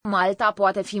Malta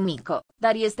poate fi mică,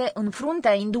 dar este în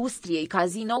fruntea industriei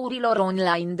cazinourilor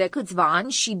online de câțiva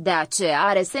ani și de aceea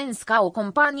are sens ca o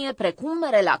companie precum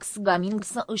Relax Gaming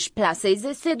să își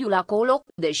plaseze sediul acolo,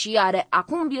 deși are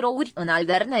acum birouri în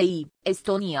Alderney,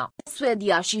 Estonia,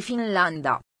 Suedia și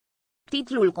Finlanda.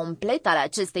 Titlul complet al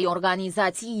acestei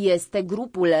organizații este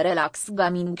Grupul Relax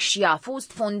Gaming și a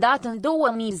fost fondat în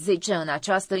 2010 în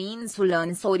această insulă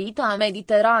însorită a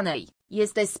Mediteranei.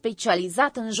 Este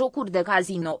specializat în jocuri de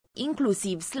casino,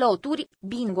 inclusiv sloturi,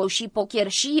 bingo și poker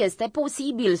și este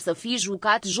posibil să fi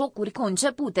jucat jocuri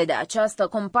concepute de această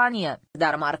companie,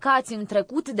 dar marcați în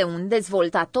trecut de un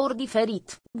dezvoltator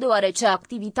diferit, deoarece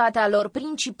activitatea lor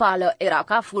principală era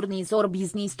ca furnizor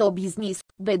business-to-business,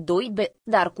 B2B,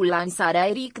 dar cu lansarea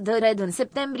Eric de Red în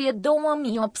septembrie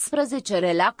 2018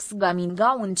 Relax Gaming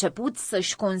au început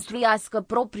să-și construiască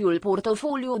propriul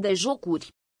portofoliu de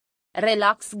jocuri.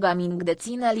 Relax Gaming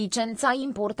deține licența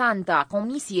importantă a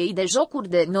Comisiei de Jocuri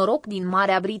de Noroc din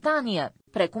Marea Britanie,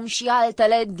 precum și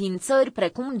altele din țări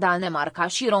precum Danemarca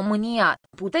și România.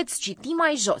 Puteți citi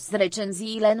mai jos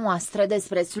recenziile noastre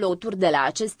despre sloturi de la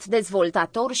acest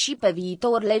dezvoltator și pe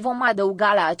viitor le vom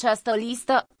adăuga la această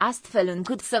listă, astfel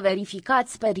încât să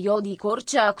verificați periodic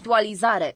orice actualizare.